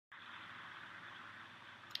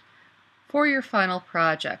For your final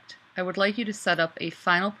project, I would like you to set up a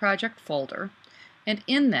final project folder, and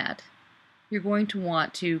in that you're going to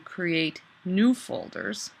want to create new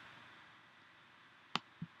folders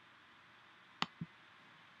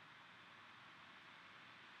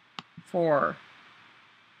for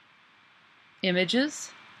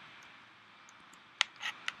images.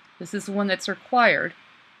 This is the one that's required,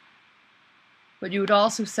 but you would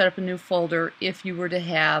also set up a new folder if you were to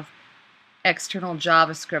have external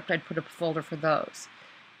JavaScript. I'd put up a folder for those.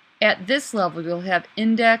 At this level, you'll have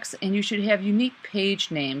index, and you should have unique page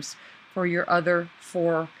names for your other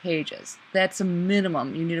 4 pages. That's a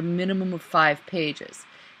minimum. You need a minimum of 5 pages.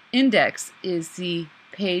 Index is the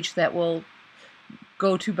page that will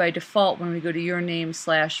go to by default when we go to your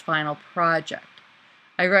name/final project.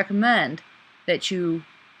 I recommend that you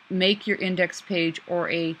make your index page or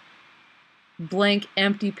a blank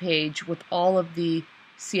empty page with all of the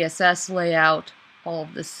CSS layout, all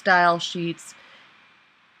of the style sheets,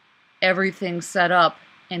 everything set up,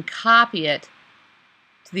 and copy it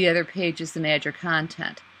to the other pages and add your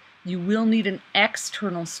content. You will need an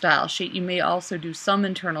external style sheet. You may also do some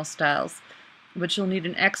internal styles, but you'll need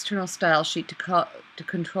an external style sheet to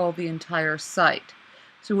control the entire site.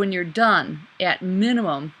 So when you're done, at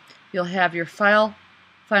minimum, you'll have your final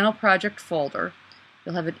project folder,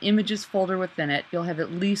 you'll have an images folder within it, you'll have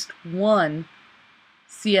at least one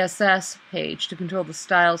CSS page to control the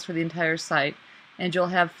styles for the entire site, and you'll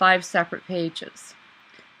have 5 separate pages.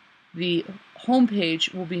 The home page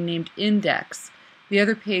will be named index. The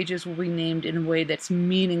other pages will be named in a way that's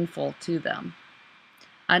meaningful to them.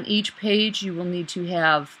 On each page, you will need to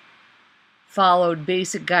have followed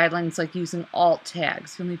basic guidelines like using alt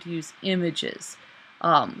tags. You'll need to use images.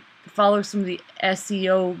 Follow some of the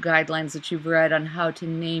SEO guidelines that you've read on how to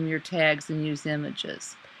name your tags and use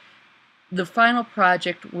images. The final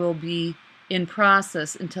project will be in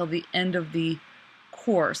process until the end of the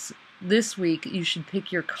course. This week, you should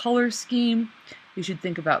pick your color scheme, you should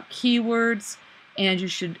think about keywords, and you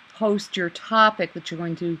should post your topic that you're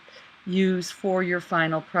going to use for your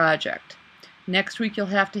final project. Next week, you'll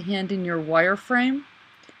have to hand in your wireframe,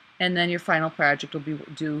 and then your final project will be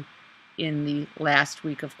due in the last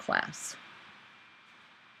week of class.